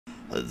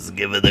Let's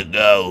give it a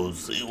go.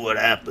 See what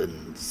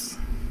happens.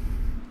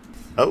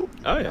 Oh.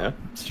 Oh yeah.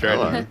 Straight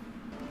Hello. in.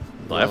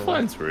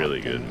 Lifeline's really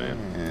good, man.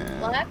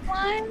 Yeah.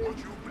 Lifeline?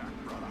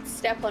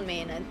 Step on me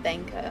and I'd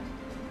thank her.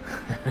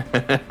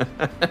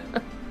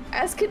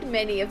 As could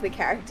many of the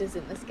characters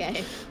in this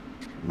game.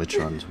 Which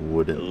ones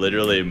wouldn't?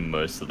 Literally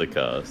most of the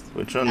cast.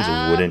 Which ones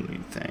wouldn't you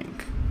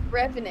think?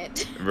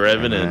 Revenant.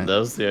 Revenant, that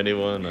was the only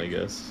one, I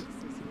guess.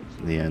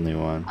 The only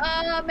one.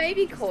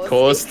 Maybe Caustic.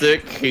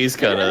 Caustic, he's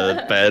kind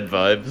of bad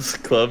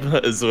vibes club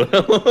as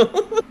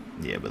well.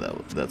 Yeah,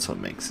 but that's what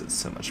makes it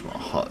so much more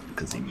hot,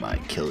 because he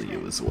might kill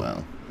you as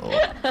well. Or...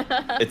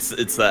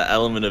 it's that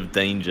element of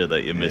danger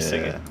that you're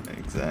missing. Yeah,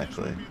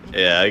 exactly.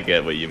 Yeah, I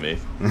get what you mean.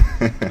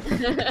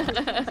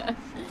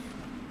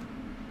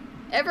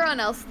 Everyone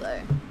else though,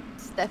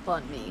 step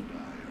on me.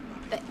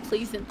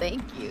 Please and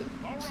thank you.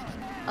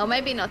 Oh,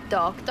 maybe not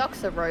Doc.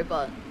 Doc's a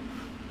robot.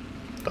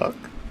 Doc?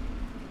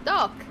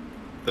 Doc.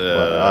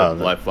 The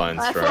Lifeline's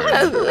Lifeline.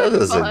 strong. That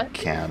doesn't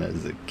count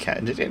as a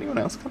cat. Did anyone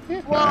else come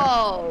here? Whoa!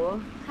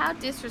 No. How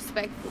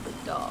disrespectful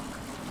to Doc.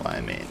 Well,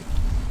 I mean,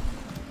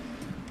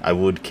 I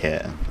would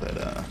care, but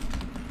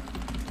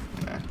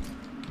you know,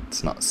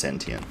 it's not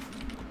sentient.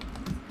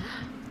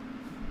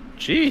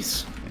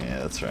 Jeez. Yeah,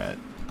 that's right.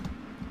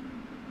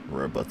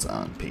 Robots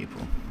aren't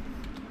people.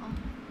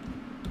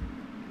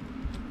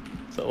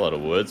 There's a lot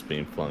of words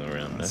being flung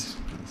around there.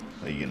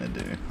 What are you gonna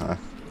do, huh?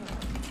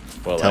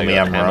 Well, Tell me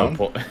I'm wrong.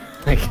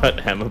 I got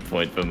hammer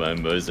point for my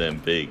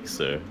Mozambique,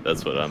 so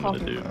that's what I'm gonna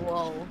do.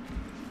 Whoa.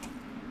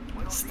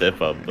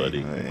 Step up,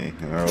 buddy. Hey,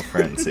 we're all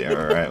friends here,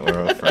 alright?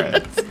 We're all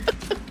friends.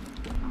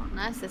 Oh,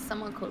 nice. There's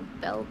someone called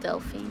Belle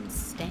Delphine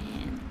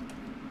Stan.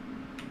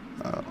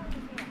 Oh,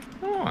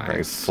 Nice.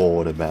 very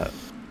forward about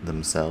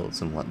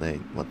themselves and what they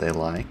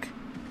like.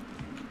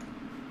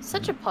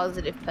 Such a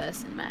positive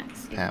person,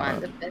 Max. You Power.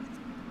 find the best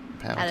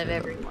Power out of to them.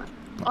 everyone.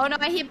 Oh no,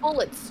 I hear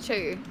bullets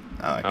too.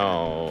 Oh, okay.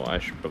 Oh, I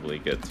should probably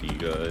get to you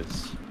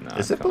guys. Nah,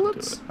 Is I it can't do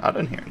bullets? it. I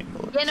don't hear any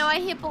bullets. Yeah, no, I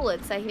hear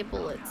bullets. I hear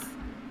bullets.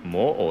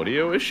 More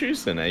audio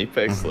issues than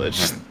Apex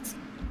Legends.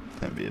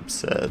 Don't be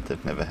absurd.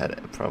 They've never had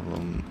a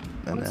problem.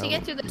 in Once you their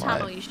get through the life.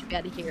 tunnel, you should be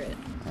able to hear it.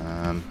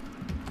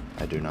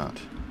 I do not.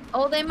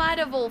 Oh, they might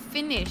have all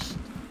finished.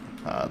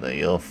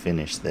 They all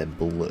finished their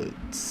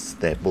bullets.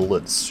 Their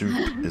bullet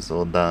soup is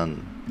all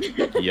done.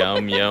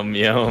 Yum, yum,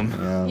 yum.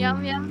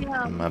 Yum, yum,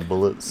 yum. My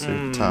bullet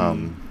soup,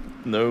 Tom.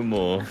 No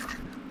more.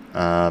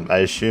 I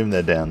assume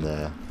they're down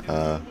there.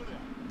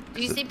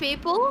 Do you see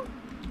people?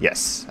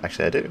 Yes,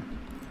 actually I do.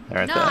 They're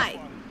right Nice.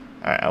 there.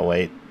 Alright, I'll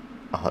wait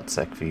a hot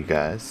sec for you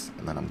guys,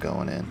 and then I'm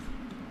going in.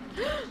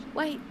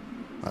 Wait.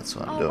 That's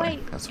what I'm Oh, doing.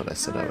 wait. That's what I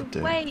said I would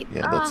do. Wait.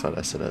 Yeah, that's what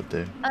I said I'd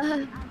do.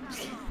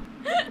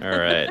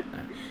 Alright.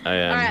 I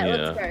am Alright, here.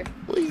 let's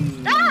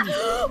go.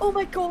 Ah! Oh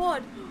my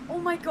god. Oh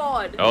my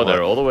god. Oh,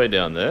 they're all the way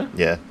down there?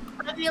 Yeah.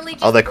 I nearly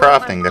just Oh, they're broke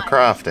my crafting. They're mic.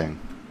 crafting.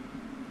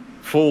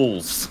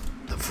 Fools.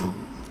 The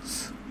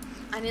fools.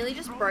 I nearly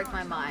just broke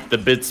my mic. The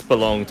bits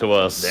belong to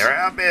us. They're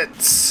our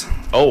bits.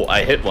 Oh,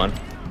 I hit one.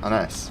 Oh,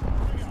 nice.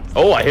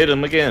 Oh, I hit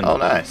him again. Oh,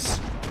 nice.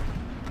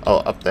 Oh,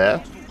 up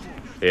there?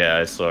 Yeah,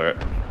 I saw it.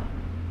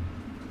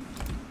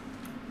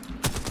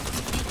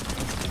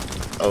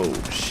 Oh,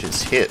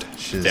 she's hit.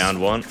 She's Down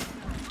one.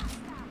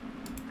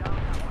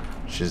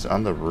 She's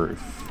on the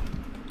roof.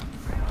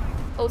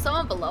 Oh,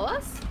 someone below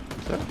us?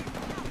 Is that-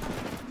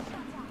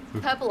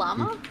 Purple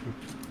armor?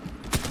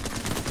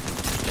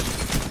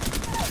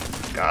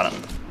 Got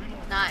him.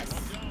 Nice.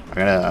 I'm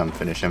gonna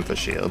finish him for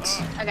shields.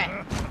 Okay.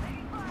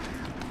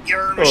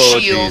 Your Oh,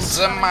 shields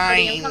jeez. are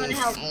mine. I'm coming to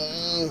help.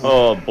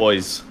 Oh,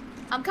 boys.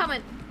 I'm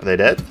coming. Are they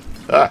dead?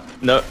 Ah.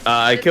 No,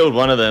 I killed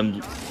one of them.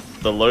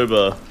 The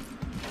Loba. Go.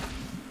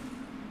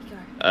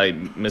 I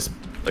missed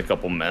a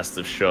couple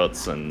massive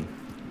shots and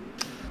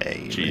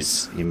Hey,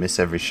 Jeez. you miss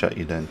every shot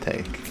you don't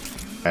take.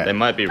 they Alright.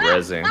 might be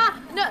rezzing.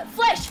 No,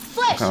 flesh!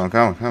 Flesh! Come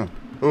on.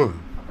 Ooh.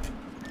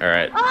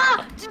 Alright.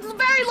 Ah! She's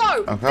very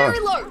low! I'm Very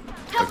coming. low!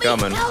 Help me!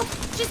 coming. Help!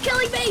 She's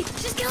killing me!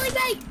 She's killing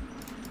me!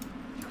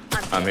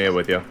 I'm here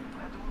with you.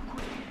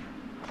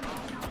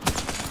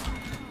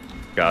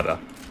 Got her.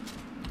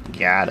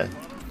 Got it.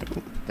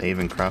 Ooh, they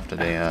even crafted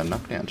a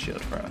knockdown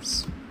shield for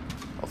us.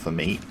 Or for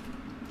me.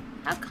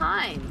 How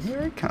kind.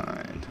 Very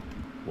kind.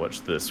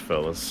 Watch this,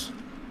 fellas.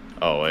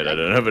 Oh, wait, I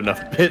don't have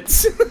enough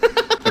bits.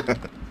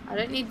 I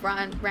don't need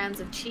rounds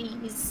of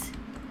cheese.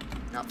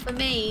 Not for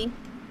me.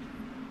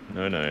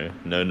 No,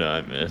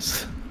 I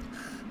missed.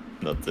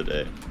 Not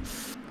today.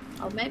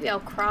 Oh, maybe I'll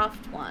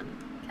craft one.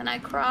 Can I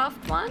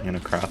craft one? You're gonna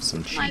craft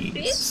some My cheese.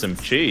 bits? Some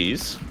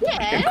cheese? You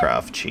can Yeah.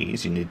 craft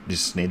cheese. You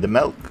just need the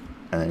milk,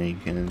 and then you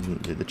can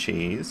do the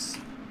cheese.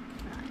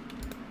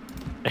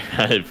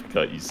 I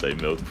forgot you say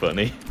milk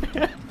funny.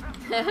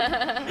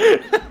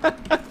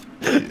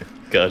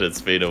 God,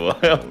 it's been a while.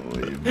 Oh,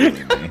 you bully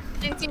me.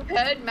 Since you've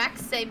heard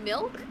Max say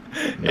milk,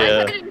 I Yeah.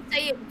 heard him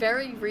say it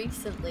very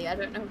recently. I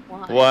don't know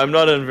why. Well, I'm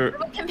not in. We're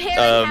comparing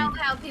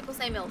how people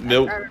say milk.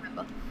 milk- I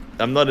remember.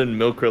 I'm not in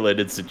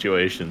milk-related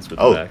situations with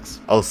Oh, Max.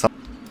 some.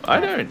 I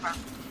don't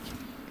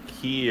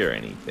hear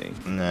anything.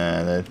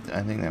 Nah,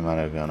 I think they might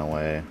have gone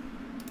away.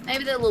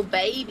 Maybe they're little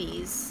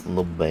babies.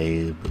 Little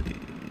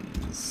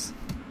babies.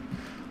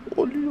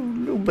 Oh,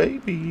 little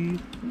baby.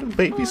 Little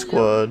baby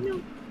squad.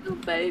 Little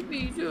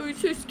babies. Oh, you're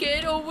so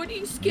scared. Oh, what are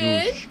you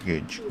scared?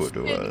 You're scared You're of scared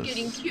of us.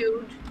 getting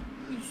killed.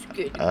 You're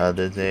scared.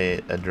 There's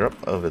a drop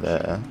over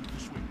there.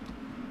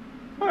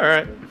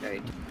 Alright.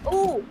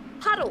 Oh,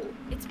 puddle.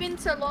 It's been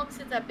so long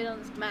since I've been on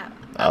this map.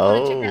 I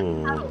want to check out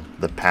the puddle.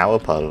 The power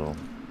puddle.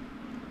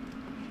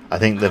 I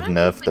think they've I don't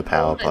nerfed think the we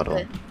power called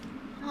it puddle.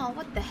 Oh,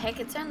 what the heck?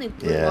 It's only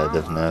blue Yeah,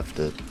 they've armor. nerfed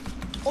it.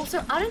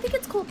 Also, I don't think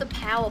it's called the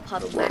power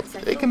puddle, Max.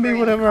 It can be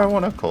whatever I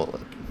want to call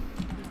it.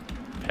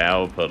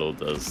 Power puddle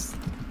does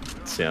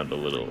sound a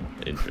little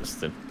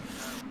interesting.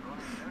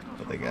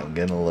 I think I'm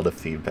getting a lot of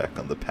feedback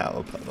on the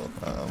power puddle.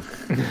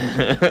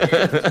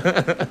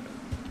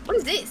 What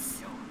is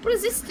this? What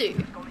does this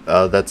do?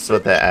 That's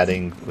what they're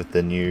adding with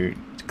the new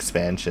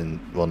expansion.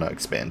 Well, not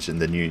expansion.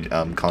 The new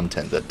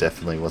content that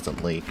definitely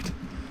wasn't leaked.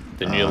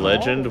 The new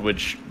legend,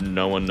 which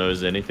no one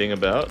knows anything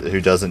about. Who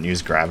doesn't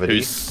use gravity?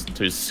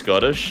 Who's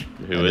Scottish?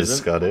 Who And is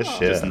isn't? Scottish? Oh,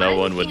 Yeah. Just no I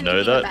one didn't would see know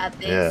anything that. about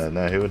this. Yeah,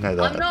 no, who would know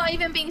that? I'm not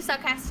even being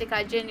sarcastic.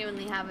 I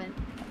genuinely haven't.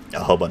 A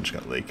whole bunch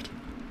got leaked.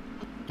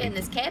 Getting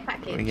this care We're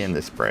package. getting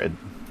this bread.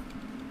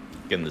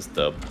 Getting this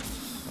dub.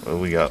 What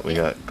we got? We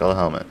got gold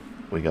helmet.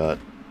 We got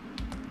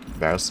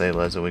barrel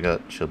stabilizer. We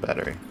got shield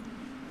battery.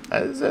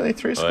 There's only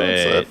 3 squads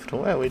Wait. left.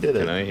 Wow, we did it.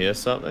 Can I hear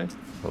something?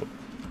 Oh,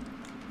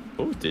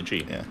 Oh,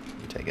 digi. yeah,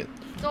 you take it.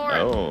 Sorry.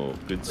 Oh,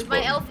 good With my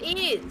spot. elf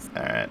ears.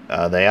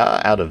 Alright, they are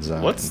out of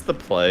zone. What's the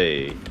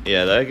play?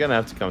 Yeah, they're gonna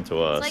have to come to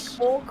us. It's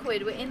like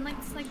awkward. We're in like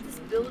this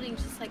building,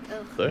 just like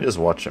ugh. So- Just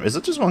watch them. Is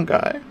it just one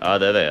guy? Ah,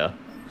 there they are.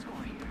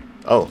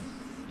 Oh,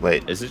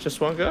 wait. Is it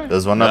just one guy?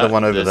 There's one other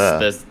one over there.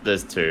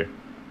 There's 2.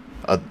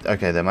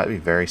 Okay, they might be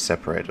very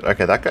separated.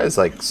 Okay, that guy's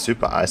like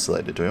super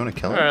isolated. Do we want to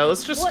kill him? Alright,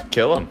 let's just What?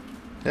 kill him.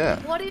 Yeah.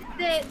 What if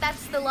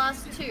that's the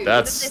last 2?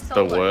 That's what if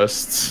the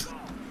worst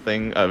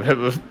thing I've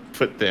ever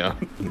put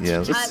down. Yeah,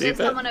 Did you let's- see There's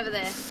that? someone over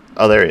there.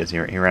 Oh, there he is. He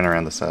ran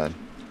around the side.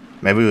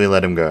 Maybe we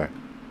let him go.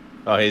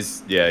 Oh,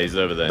 he's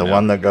over there The now.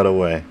 one that got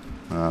away.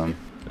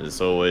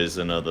 There's always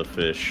another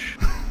fish.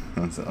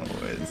 That's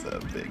always a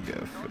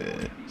bigger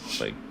fish.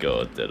 My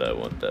God, did I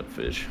want that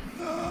fish?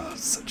 Oh,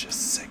 such a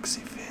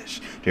sexy fish.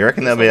 Do you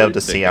reckon they'll be able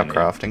to see our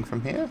crafting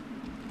from here?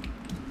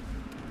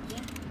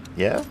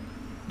 Yeah?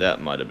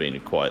 That might have been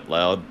quite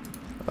loud.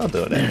 I'll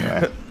do it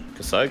anyway.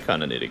 Because I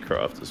kind of need a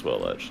craft as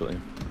well, actually.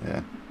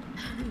 Yeah.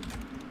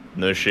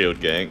 No shield,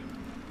 gang.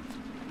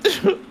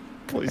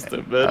 Please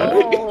don't murder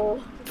me.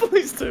 Oh,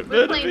 Please don't we're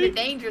murder playing the me.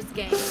 dangerous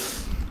game.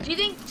 Do you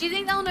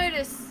think they'll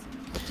notice?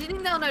 Do you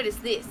think they'll notice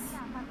this?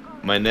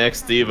 My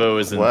next Evo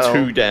is in Well-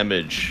 2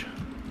 damage.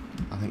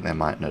 I think they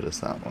might notice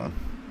that one.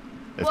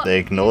 If What, they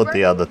ignored the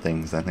zero? other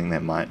things, I think they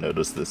might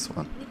notice this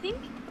one. You think?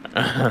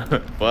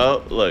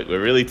 Well, look,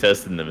 we're really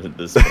testing them at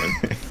this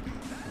point.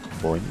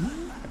 Boy.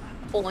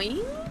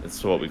 Boing.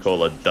 It's what we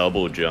call a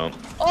double jump.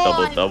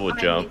 Oh, double I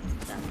jump.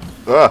 missed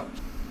that. Ugh!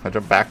 I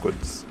jumped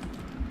backwards.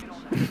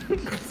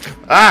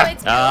 Ah!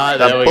 It's Ah,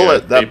 going. there we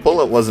That go.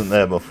 bullet wasn't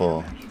there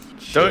before. Don't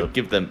Should've-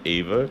 give them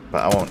Evo. But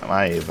I want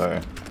my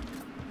Evo.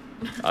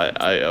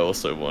 I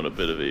also want a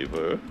bit of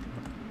Evo.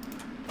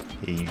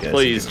 Here you guys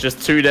Please, go.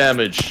 just 2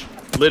 damage.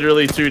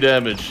 Literally 2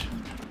 damage.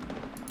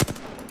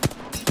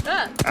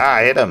 Ah, Ah,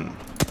 I hit him.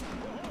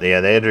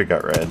 Yeah, they already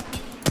got red.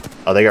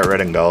 Oh, they got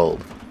red and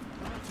gold.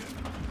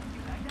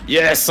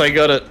 Yes, I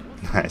got it.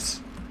 Nice.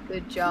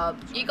 good job.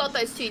 You got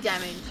those 2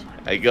 damage.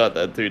 I got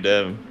that 2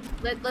 damage.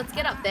 Let's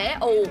get up there.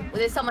 Oh,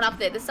 there's someone up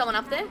there. There's someone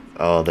up there.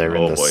 Oh, they're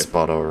in Oh, the boy.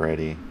 spot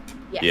already.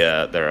 Yes.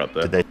 Yeah, they're up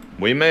there. Did they?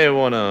 We may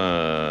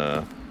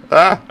wanna...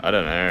 Ah! I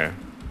don't know.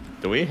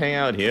 Do we hang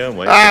out here and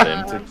wait Ah!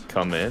 for them to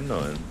come in?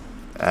 Or...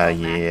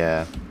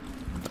 Yeah.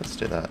 Let's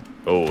do that.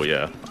 Oh,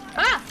 yeah.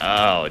 Ah!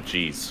 Oh,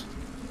 jeez.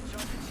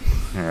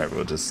 Alright,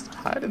 we'll just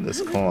hide in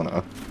this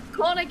corner.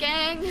 Corner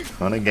gang.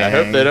 Corner gang. I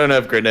hope they don't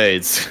have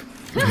grenades.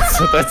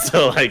 So that's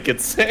all I could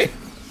say.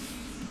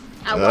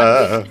 I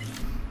want this.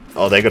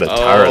 Oh, they got a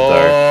turret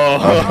though.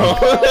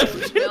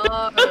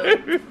 Oh,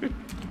 no.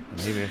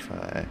 Maybe if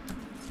I...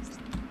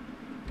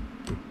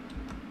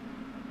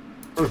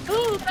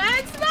 Ooh,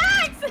 Max!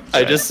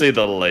 I just see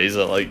the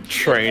laser like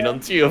train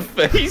onto your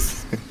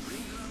face.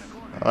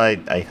 I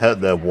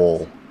heard their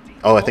wall.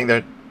 Oh, I think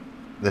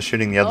they're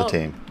shooting the other Oh.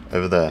 team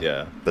over there.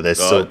 Yeah. But they're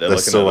Oh, they're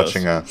still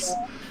looking at watching us.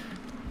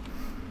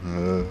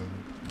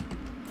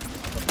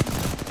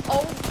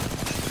 Oh,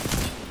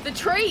 the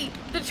tree!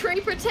 The tree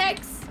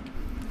protects!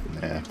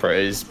 Yeah.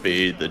 Praise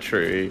be the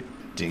tree.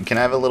 Can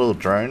I have a little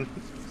drone,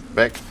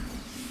 Beck?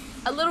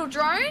 A little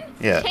drone?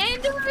 Yeah.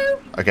 Kangaroo?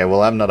 Okay,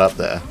 well I'm not up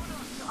there.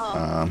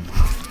 Oh,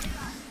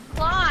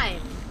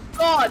 climb!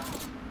 God!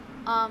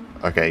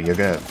 Okay, you're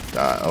gonna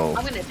die. I'm Oh,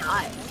 gonna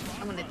die.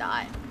 I'm gonna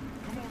die.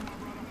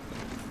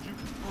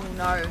 Oh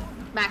no.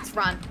 Max,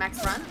 run.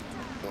 Max, run.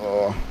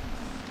 oh.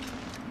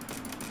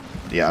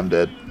 Yeah, I'm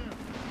dead.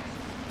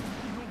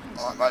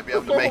 Oh, I might be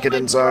able to make it Oh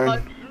in my zone.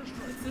 God.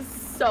 This is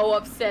so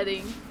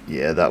upsetting.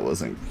 Yeah, that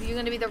wasn't. You're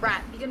gonna be the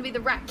rat. You're gonna be the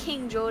rat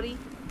king, Geordie.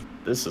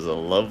 This is a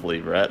lovely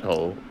rat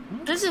hole.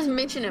 This is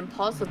Mission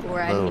Impossible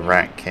right Little here.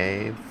 rat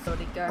cave. Where'd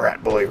it go?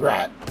 Rat boy,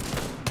 rat.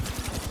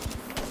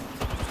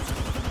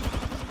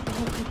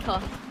 Oh my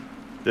god.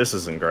 This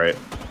isn't great.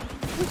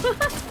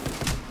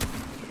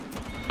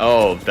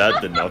 Oh,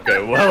 that did not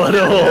go well at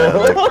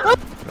all.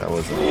 That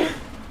wasn't.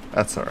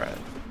 That's alright.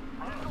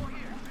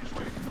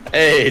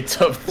 Hey,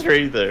 top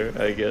 3 there,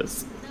 I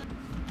guess.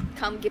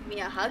 Come give me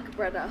a hug,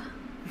 brother.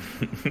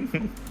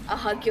 A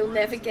hug you'll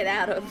never get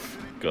out of.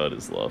 God,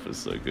 his laugh is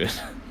so good.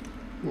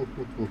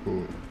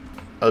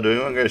 Oh, do we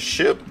want to go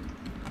ship?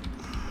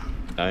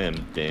 I am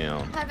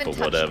down Haven't for touched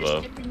whatever.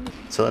 the ship in-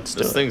 So let's do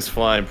This it. thing's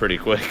flying pretty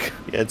quick.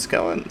 Yeah, it's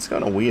going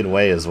a weird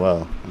way as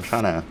well. I'm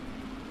trying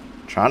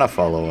to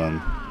follow him.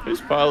 Who's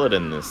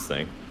piloting this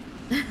thing?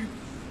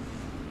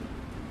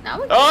 Now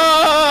we're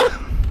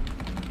Ah!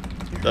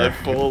 I've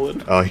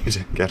fallen. Oh, you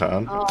didn't get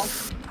on? Oh,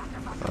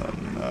 Oh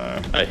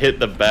no. I hit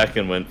the back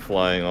and went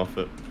flying off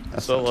it.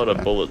 That's Saw a not lot too of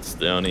bad. bullets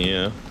down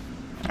here.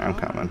 I'm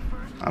coming.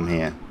 I'm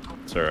here.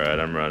 It's alright,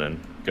 I'm running.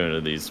 Going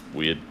to these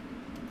weird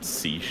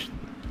sea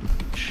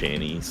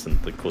shanties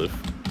and the cliff.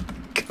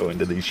 Go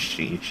into these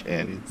she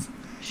shanties.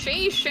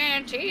 she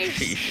shanties.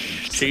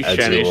 She As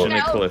you shanties walk- in the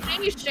No, cliff.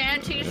 she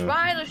shanties Yeah.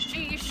 by the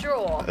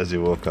seashore. As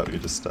you walk up, you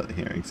just start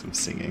hearing some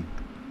singing.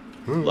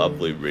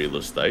 Lovely real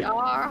estate.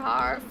 Har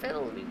har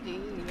fiddle me dee.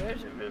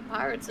 There's a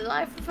pirate's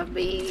life for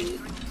me.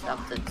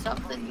 Something,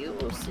 something you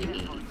will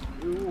see.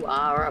 You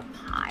are a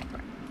pirate.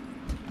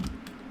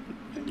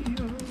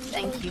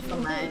 Thank you for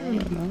my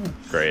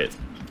Great.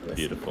 listen to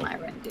Beautiful. my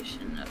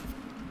rendition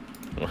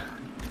of.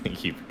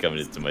 Thank you for coming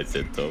into my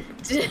TED Talk.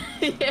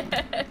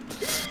 Yeah.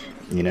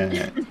 You know,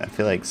 I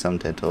feel like some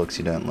TED Talks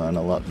you don't learn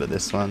a lot, but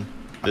this one,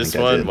 I This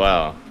think I one, did.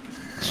 wow.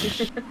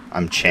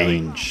 I'm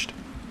changed.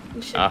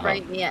 You should Uh-huh.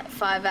 rate me at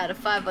 5 out of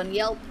 5 on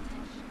Yelp.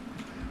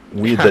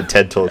 Weird that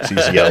TED Talks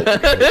use Yelp.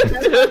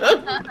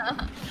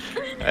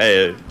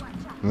 Hey,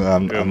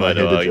 I'm Who am not I to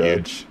here to argue?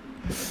 judge.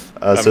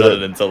 I'm So not an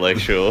that,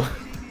 intellectual.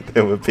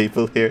 there were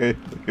people here,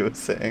 like you were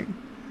saying.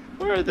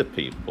 Where are the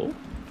people?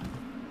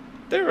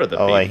 There are the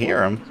Oh, people. I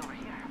hear him.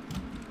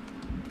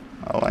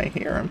 Oh, I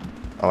hear him.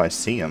 Oh, I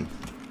see him.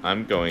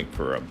 I'm going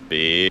for a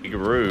big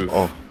roof.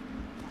 Oh,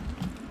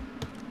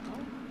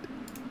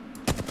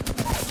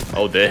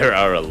 Oh, there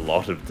are a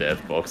lot of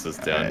death boxes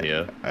down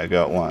here. I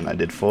got one. I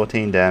did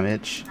 14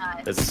 damage.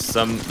 Nice. There's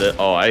some that.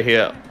 Oh, I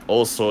hear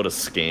all sort of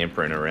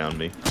scampering around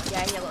me. Yeah,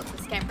 I hear lots of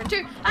scampering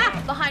too. Ah,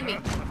 behind me.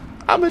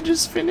 I'ma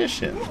just finish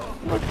him.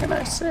 What can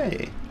I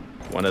say?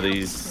 One of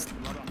these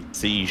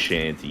sea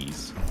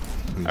shanties.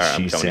 And Alright,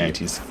 I'm she coming to you.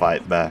 shanties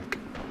fight back.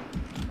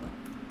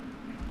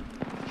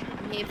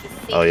 I'm here for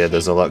sea Oh yeah,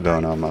 there's a shit. lot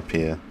going on up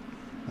here.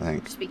 I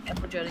think. Just be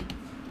careful, Jody.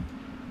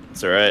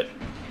 It's alright.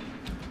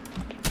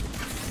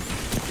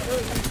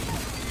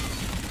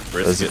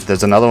 Risk it.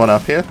 There's another one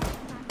up here.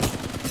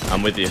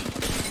 I'm with you.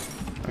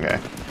 Okay.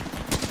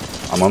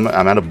 I'm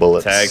out of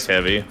bullets. Tagged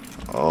heavy.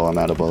 Oh, I'm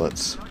out of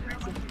bullets.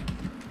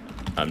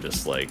 I'm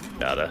just like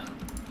out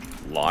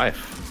of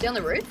life. Is he on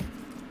the roof?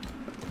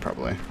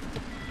 Probably.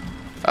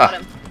 Got Ah,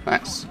 him.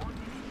 nice.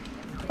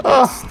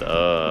 Oh,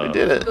 Stuff. we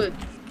did it. Good.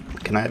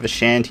 Can I have a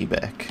shanty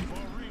back?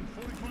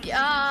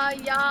 Yeah,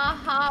 yeah,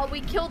 ha,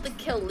 we killed the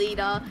kill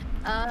leader.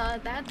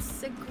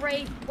 That's a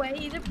great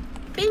way to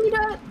beat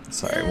it.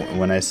 Sorry,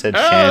 when I said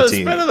Oh, it's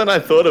shanty, better than I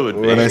thought it would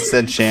be. when I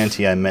said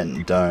shanty, I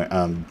meant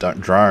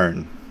don't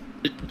drone.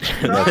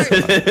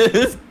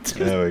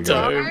 There we go.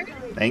 Don't.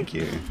 Thank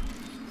you.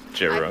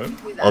 Jerome.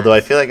 Although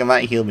I feel like it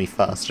might heal me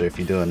faster if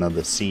you do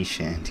another sea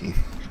shanty.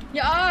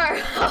 Yar,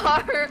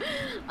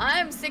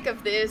 I'm sick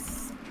of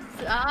this.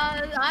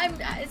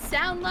 I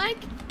sound like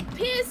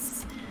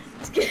piss.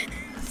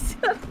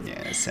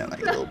 Yeah, I sound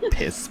like a little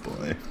piss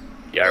boy.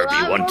 Yarby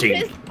I'm a wanting.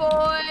 piss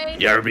boy.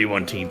 Yarby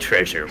wanting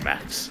treasure,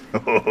 Max.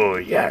 Oh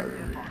yeah.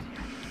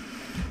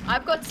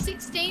 I've got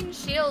 16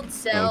 shield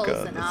cells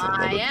God, and that's a lot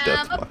I of am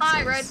death a boxes.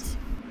 pirate.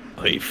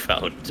 We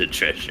found the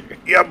treasure.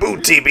 Your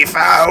booty be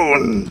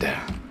found.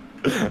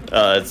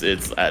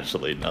 It's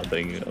actually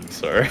nothing. I'm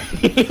sorry.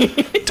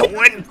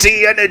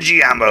 20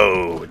 energy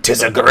ammo.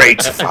 'Tis a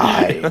great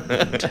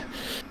find.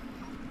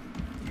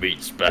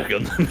 Meat's back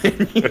on the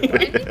menu.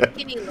 Only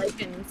skinny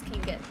legends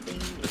can get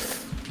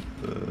these.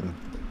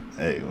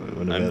 Hey,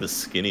 what I'm about? the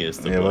skinniest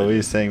of Yeah, what were legends.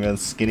 you saying about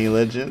skinny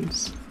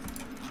legends?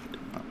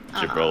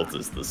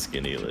 Gibraltar's the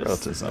skinny list.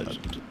 Gibraltar's on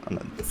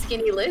The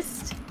skinny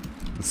list.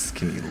 a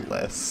skinny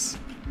less.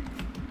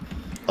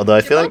 Although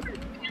I feel like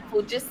Gibraltar's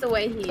beautiful just the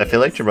way he I feel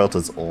like is.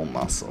 Gibraltar's all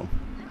muscle.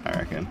 I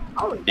reckon.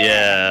 Oh,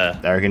 Yeah.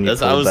 I reckon you I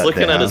pulled was that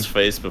looking at down. his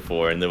face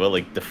before, and there were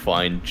like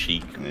defined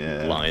cheek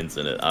Yeah. lines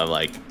in it. I'm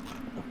like,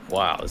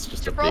 wow, it's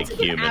just a Gibraltar big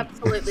can human.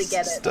 absolutely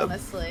get it, Stop.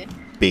 honestly.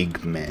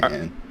 Big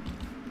man.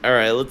 All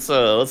right,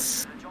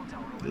 let's.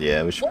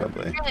 Yeah, we should Once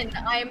probably. again,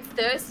 I am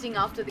thirsting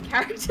after the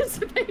characters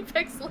of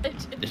Apex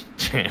Legends.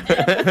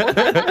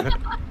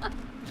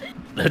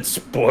 Let's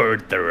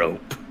board the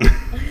rope.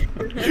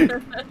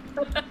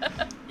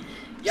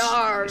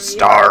 Yar,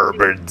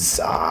 Starboard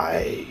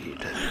side.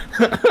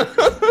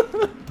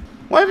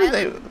 Why haven't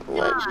they?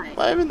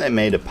 Why haven't they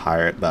made a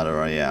pirate battle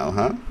royale,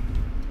 huh?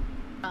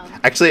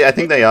 Actually, I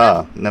think they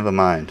are. Never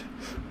mind.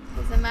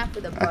 There's a map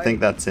with a boat. I think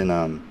that's in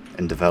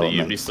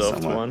development. The Ubisoft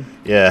somewhere. one?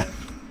 Yeah.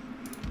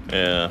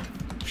 Yeah.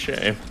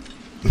 Shame.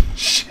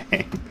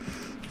 Shame.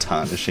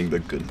 Tarnishing the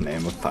good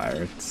name of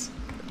pirates.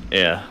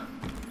 Yeah.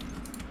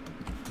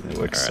 They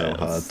work so Alright,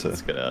 hard let's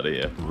to get out of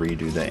here.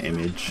 redo their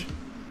image.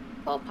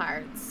 Poor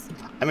pirates.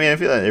 I mean, I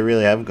feel like they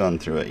really have gone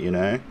through it, you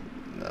know?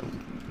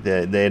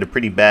 They had a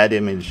pretty bad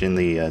image in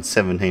the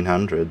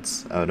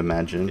 1700s, I would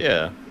imagine.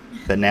 Yeah.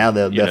 But now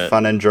they're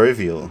fun and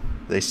jovial.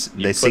 They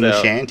sing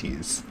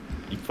shanties.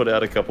 You put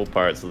out a couple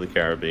Pirates of the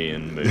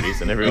Caribbean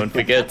movies and everyone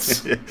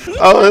forgets.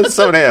 Oh, there's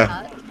someone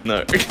here.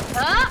 No.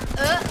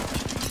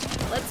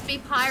 Let's be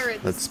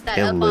pirates Let's that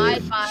pillage.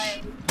 abide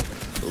by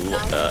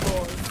nice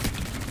laws.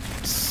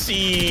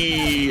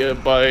 Sea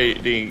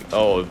abiding.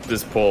 Oh,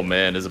 this poor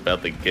man is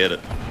about to get it.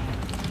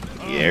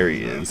 There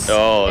he is.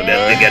 Oh, Yeah.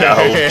 no. Get a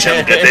whole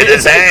chunk of it in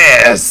his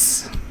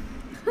ass.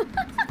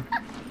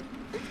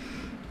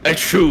 A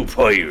true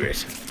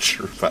pirate.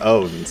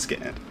 Oh, I'm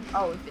scared.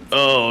 Oh, if it's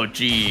Oh,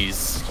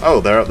 jeez.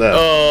 Oh, they're up there.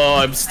 Oh,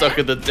 I'm stuck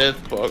in the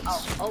death box.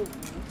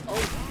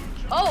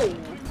 oh.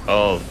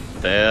 Oh,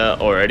 they're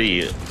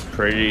already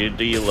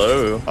pretty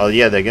low. Oh,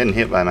 yeah, they're getting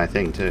hit by my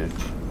thing, too.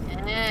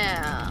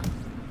 Yeah.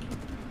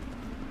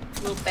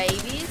 Little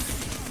babies.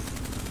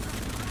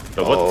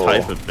 But what Oh.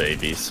 type of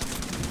babies?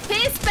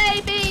 Piss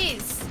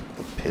babies!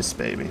 Piss,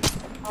 baby.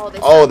 Oh,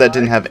 they're Oh, so that low.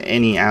 didn't have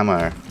any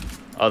ammo.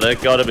 Oh, they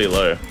gotta be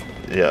low.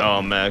 Yeah.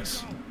 Oh,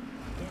 Max.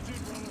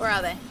 Where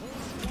are they?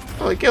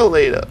 Oh, kill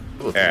leader.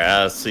 Alright,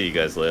 I'll see you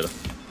guys later.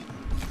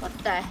 What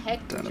the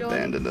heck, Don't Jordan?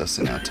 abandon us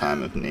in our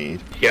time of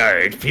need.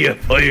 Yard, be a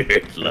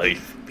pirate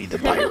life. Be the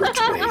pirate way.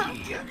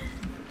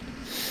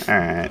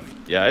 Alright.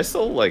 Yeah, I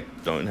still, like,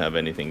 don't have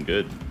anything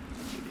good.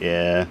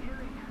 Yeah.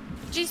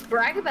 Just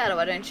brag about it,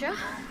 why don't you?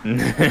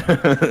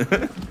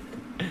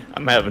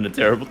 I'm having a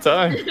terrible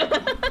time.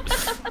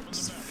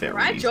 It's very,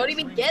 Right, Jordy,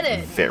 we get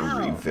it. very,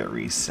 Wow.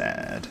 very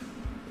sad.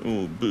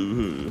 Oh,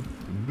 boo-hoo.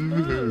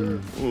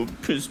 Oh,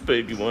 piss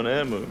baby want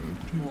ammo.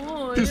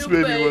 Oh, Piss you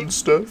baby babe. one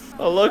stuff.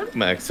 Oh, look,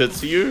 Max,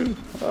 it's you.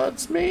 Oh,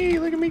 it's me.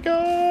 Look at me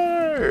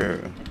go.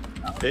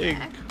 Big.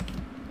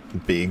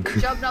 Big.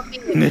 Good job not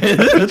being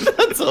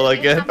That's all I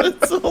got.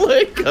 That's all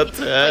I got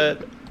to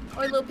add.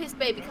 Oi, little piss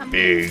baby, come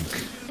Big. here.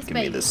 Piss Give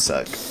me baby. the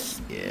suck.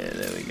 Yeah,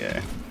 there we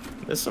go.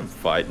 There's some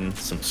fighting,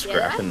 some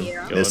scrapping hear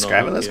 'em. going They're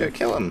scrapping. on Let's here. go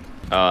kill him.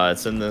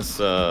 It's in this,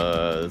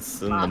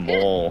 it's in the Market?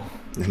 mall.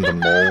 In the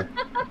mall.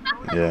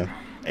 Yeah.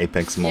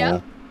 Apex Mall.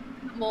 Yep.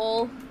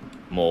 Mall.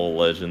 Mall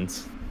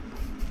Legends.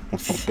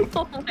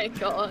 Oh my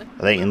god.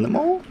 Are they in the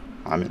mall?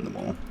 I'm in the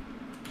mall.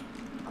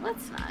 Oh,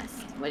 that's nice.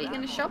 What are you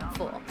going to shop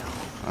for?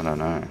 I don't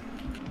know.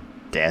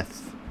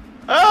 Death.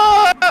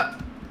 Ah!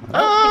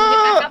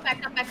 Oh, can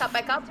you get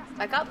back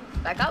up?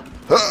 Back up.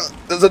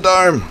 There's a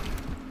dome.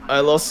 I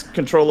lost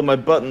control of my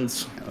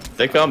buttons.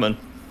 They're coming.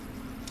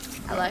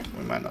 Hello.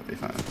 We might not be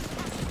fine.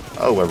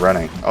 Oh, we're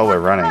running. Oh, we're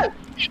running.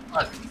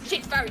 Low.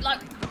 Shit's very low.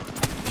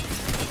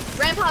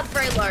 Rampart's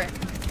very low.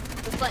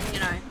 Just letting you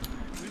know.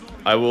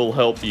 I will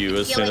help you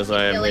as soon as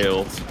I am Healing.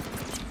 healed.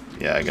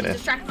 Yeah, I got it.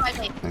 Distracted by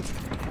me.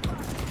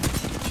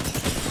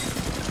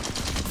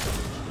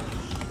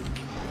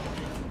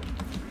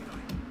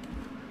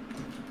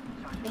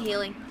 The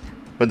healing.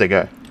 Where'd they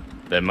go?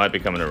 They might be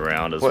coming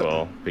around as What?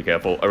 well. Be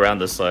careful. Around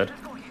this side.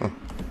 Oh.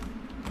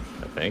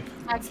 I think.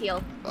 Max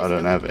heal. I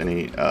don't have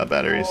any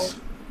batteries.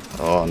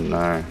 Oh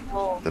no.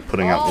 Oh. They're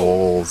putting up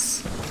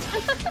walls.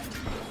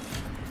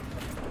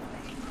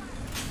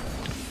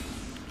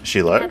 Is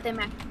she low? Get there,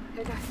 Max.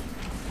 Go, go.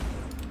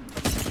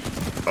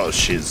 Oh,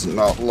 she's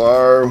not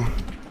low.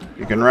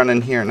 You can run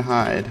in here and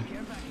hide.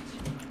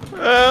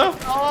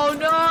 Oh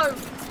no!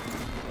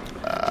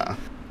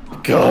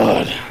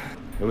 God.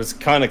 It was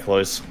kind of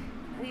close.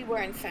 We were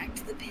in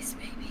fact the piss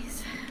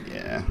babies.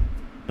 Yeah.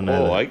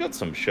 Oh, I got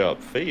some sharp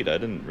feet. I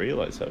didn't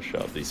realize how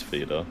sharp these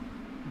feet are.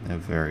 They're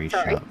very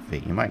Sorry. sharp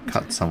feet. You might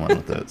cut someone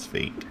with those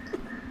feet.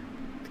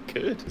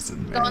 Good. This is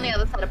Go on the very-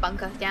 other side of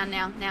bunker. Down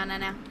now.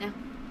 Now.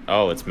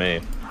 Oh, it's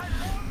me. I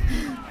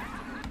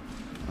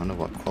wonder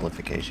what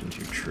qualifications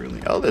you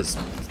truly. Oh, there's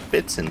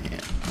bits in here.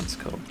 That's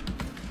cool.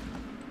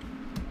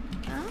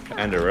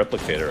 And a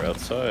replicator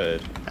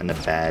outside. And a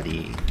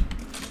baddie.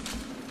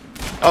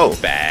 Oh,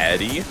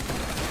 Baddie.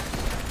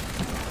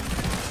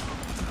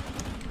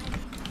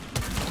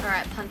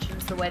 Alright, punch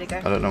him's the way to go.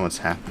 I don't know what's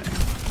happening.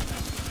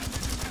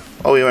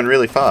 Oh, we went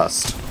really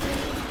fast.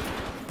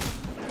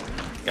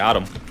 Got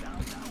him.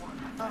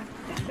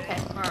 Okay,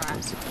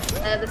 alright.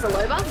 There's a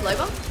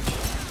Loba.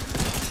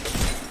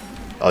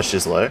 Oh,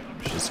 she's low.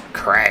 She's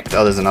cracked.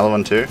 Oh, there's another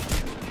one too.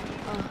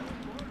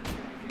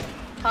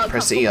 Oh,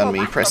 Press come- E come on me.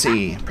 back, Press come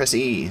E. Press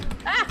E.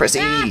 back. Press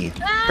E.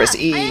 Press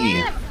E.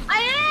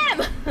 I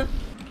am!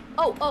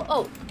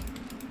 Oh.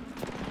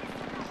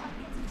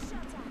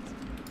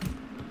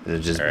 They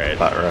just Alright.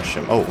 butt rush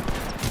him. Oh,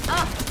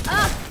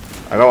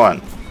 Ah! I got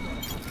one.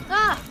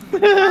 Ah!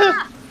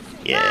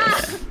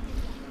 Yeah.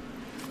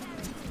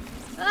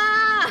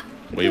 Ah!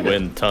 We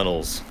win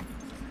tunnels.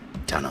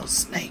 Tunnel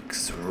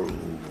snakes rule.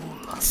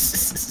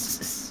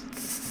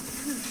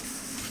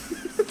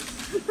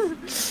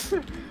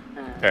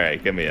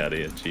 Alright, get me out of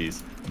here,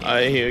 jeez.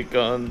 I hear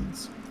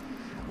guns.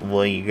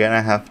 Well, you're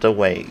gonna have to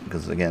wait,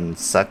 because we're getting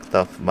sucked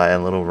off by a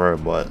little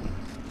robot.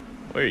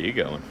 Where are you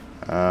going?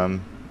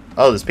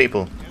 Oh, there's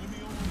people.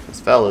 There's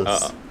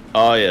fellas.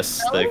 Oh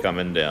yes, they're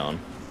coming down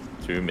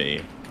to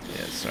me.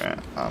 Yes, right.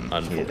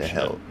 I'm here to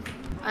help.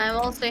 I'm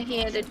also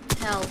here to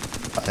help.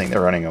 I think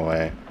they're running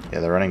away. Yeah,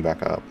 they're running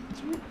back up.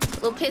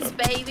 Little piss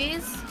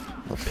babies.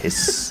 Little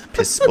piss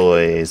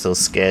boys. Little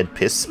scared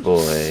piss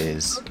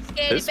boys.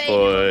 Piss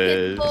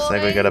boys. Looks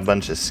like we got a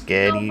bunch of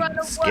scaredy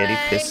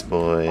piss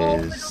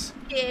boys.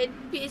 Oh, scared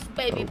piss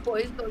baby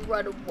boys gonna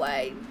run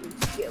away.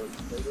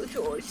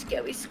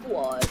 Scary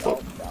squad.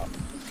 Oh, no.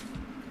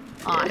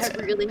 I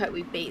really hope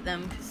we beat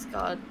them, because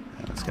God.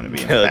 It's gonna be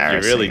You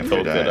embarrassing. really if we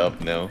talked it don't.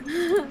 up now.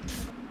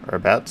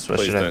 Whereabouts? Where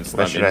Please should I don't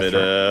stun me mid,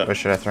 where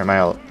should I throw my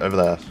ult? Over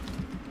there.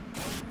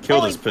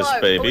 Kill this piss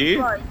baby.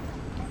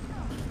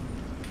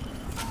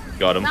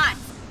 Got him. Nice.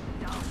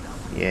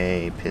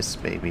 Yay, piss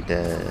baby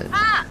dead.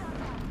 Ah!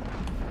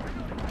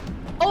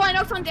 Oh, I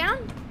knocked one down.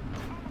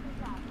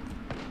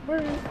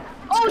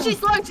 Oh,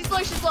 she's low. She's low.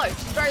 She's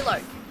very low.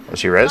 Was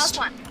she Last rezzed?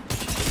 one.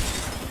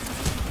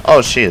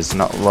 Oh, she is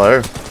not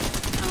low.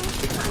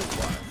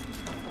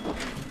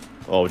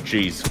 Oh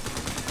jeez.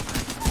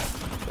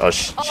 Oh,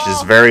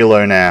 she's very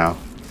low now.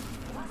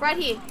 Right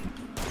here.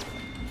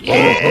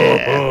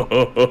 Yeah.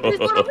 Who's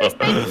little piss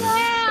baby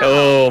now?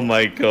 Oh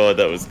my god,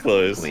 that was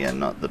close. We are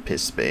not the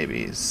piss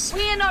babies.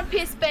 We are not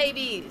piss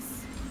babies.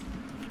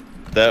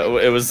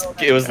 It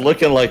was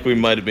looking like we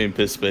might have been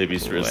piss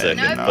babies for a We're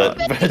second, not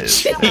but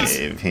piss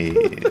jeez.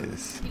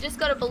 babies. You just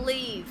gotta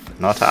believe.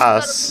 Not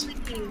us.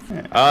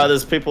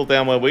 There's people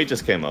down where we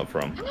just came up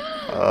from.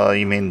 Oh,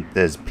 you mean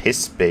there's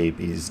piss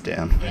babies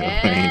down where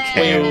Yeah.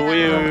 we came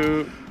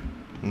Wee-oo,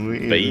 from?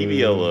 wee-oo.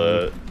 Baby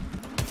alert.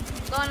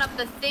 Going up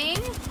the thing.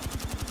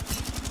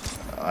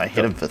 I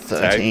hit him for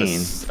 13.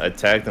 I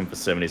tagged them for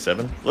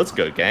 77. Let's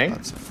go, gang.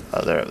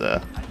 Oh, they're up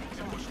there.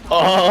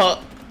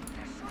 Oh!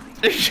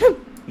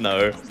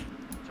 No.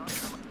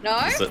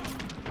 No?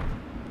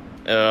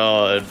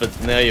 Oh,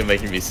 but now you're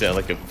making me sound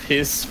like a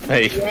piss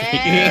baby. I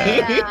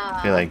feel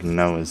Yeah. like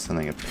no is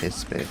something a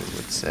piss baby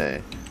would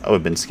say. Oh,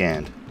 we've been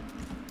scanned.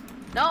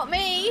 Not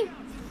me.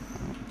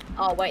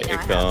 Oh wait, Here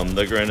no. come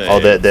the grenades. Oh,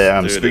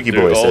 they're spooky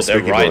boys. Oh, They're they're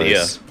spooky right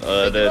boys.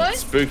 here. They're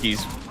boys?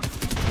 spookies.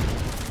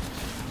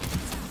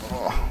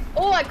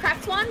 Oh, I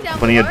cracked one down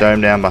Putting a below.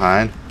 dome down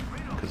behind,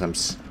 because I'm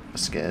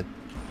scared.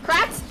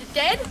 Cracked,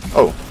 dead.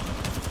 Oh,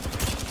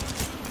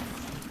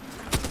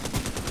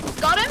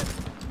 Got him.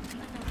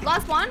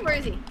 Last one. Where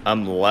is he?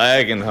 I'm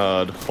lagging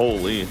hard.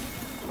 Holy.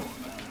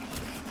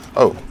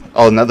 oh,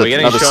 another We're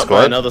getting another shot by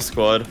squad. another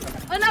squad.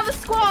 Another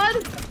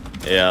squad.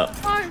 Yeah,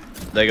 No,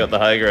 they got the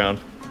high ground.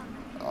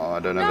 Oh, I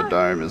don't have No. a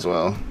dome as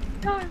well.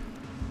 no.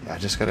 Yeah, I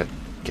just gotta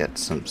get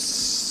some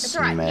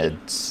alright,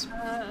 smeds.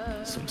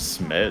 Some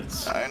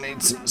smeds. I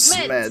need some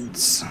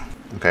Meds.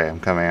 smeds. Okay, I'm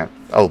coming out.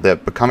 Oh, they're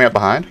coming up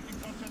behind.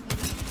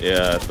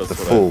 Yeah, that's The what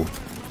full.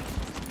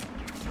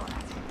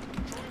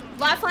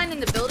 Lifeline in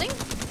the building.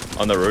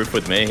 On the roof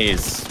with me,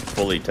 he's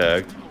fully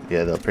tagged.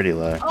 Yeah, they're pretty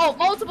low. Oh,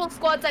 multiple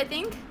squads, I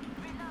think.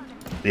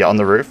 Yeah, on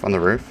the roof. On the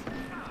roof.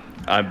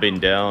 I've been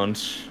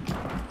downed.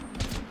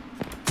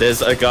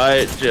 There's a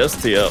guy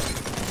just here.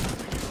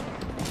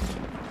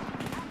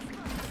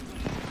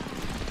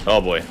 Oh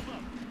boy.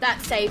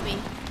 That saved me.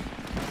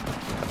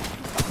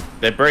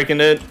 They're breaking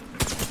it.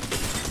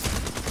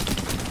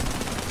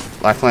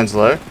 Lifeline's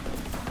low.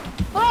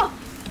 Oh!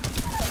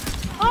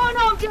 Oh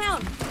no, I'm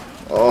down!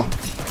 Oh,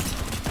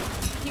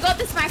 You got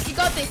this, Max, you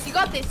got this, you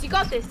got this, you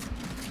got this.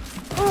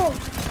 Oh!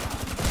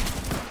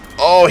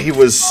 oh, he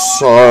was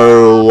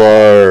so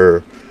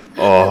low.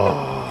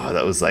 Oh,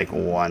 that was like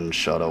one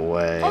shot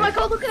away. Oh my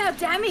god, look at our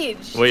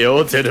damage! We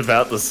all did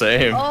about the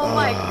same. Oh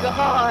my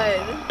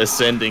god.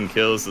 Ascending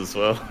kills as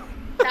well.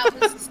 That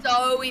was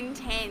so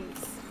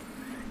intense.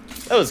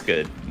 That was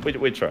good.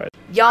 We tried.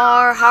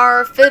 Yar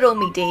har fiddle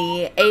me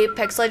dee.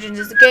 Apex Legends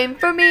is the game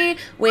for me.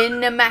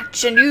 Win a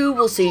match and you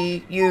will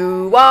see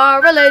you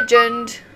are a legend.